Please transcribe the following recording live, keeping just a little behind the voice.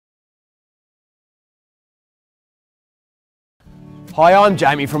Hi, I'm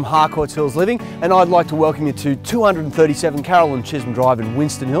Jamie from Harcourts Hills Living, and I'd like to welcome you to 237 Carroll and Chisholm Drive in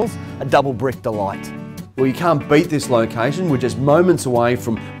Winston Hills, a double brick delight. Well, you can't beat this location. We're just moments away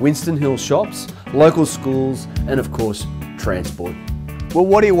from Winston Hills shops, local schools, and of course, transport. Well,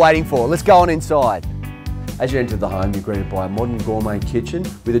 what are you waiting for? Let's go on inside. As you enter the home, you're greeted by a modern gourmet kitchen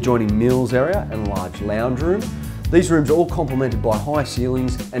with adjoining meals area and large lounge room. These rooms are all complemented by high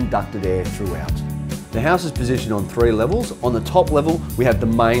ceilings and ducted air throughout. The house is positioned on 3 levels. On the top level, we have the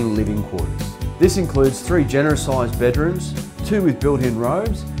main living quarters. This includes 3 generous sized bedrooms, 2 with built-in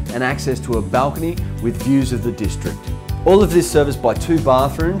robes, and access to a balcony with views of the district. All of this serviced by 2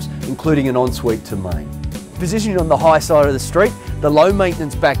 bathrooms, including an ensuite to main. Positioned on the high side of the street, the low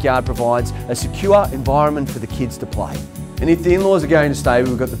maintenance backyard provides a secure environment for the kids to play. And if the in-laws are going to stay,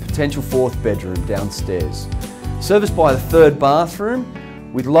 we've got the potential 4th bedroom downstairs. Serviced by the 3rd bathroom,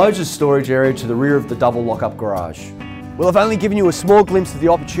 with loads of storage area to the rear of the double lock-up garage. Well, I've only given you a small glimpse of the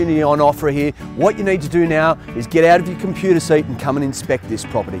opportunity on offer here. What you need to do now is get out of your computer seat and come and inspect this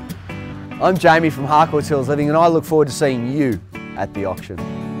property. I'm Jamie from Harcourts Hills Living, and I look forward to seeing you at the auction.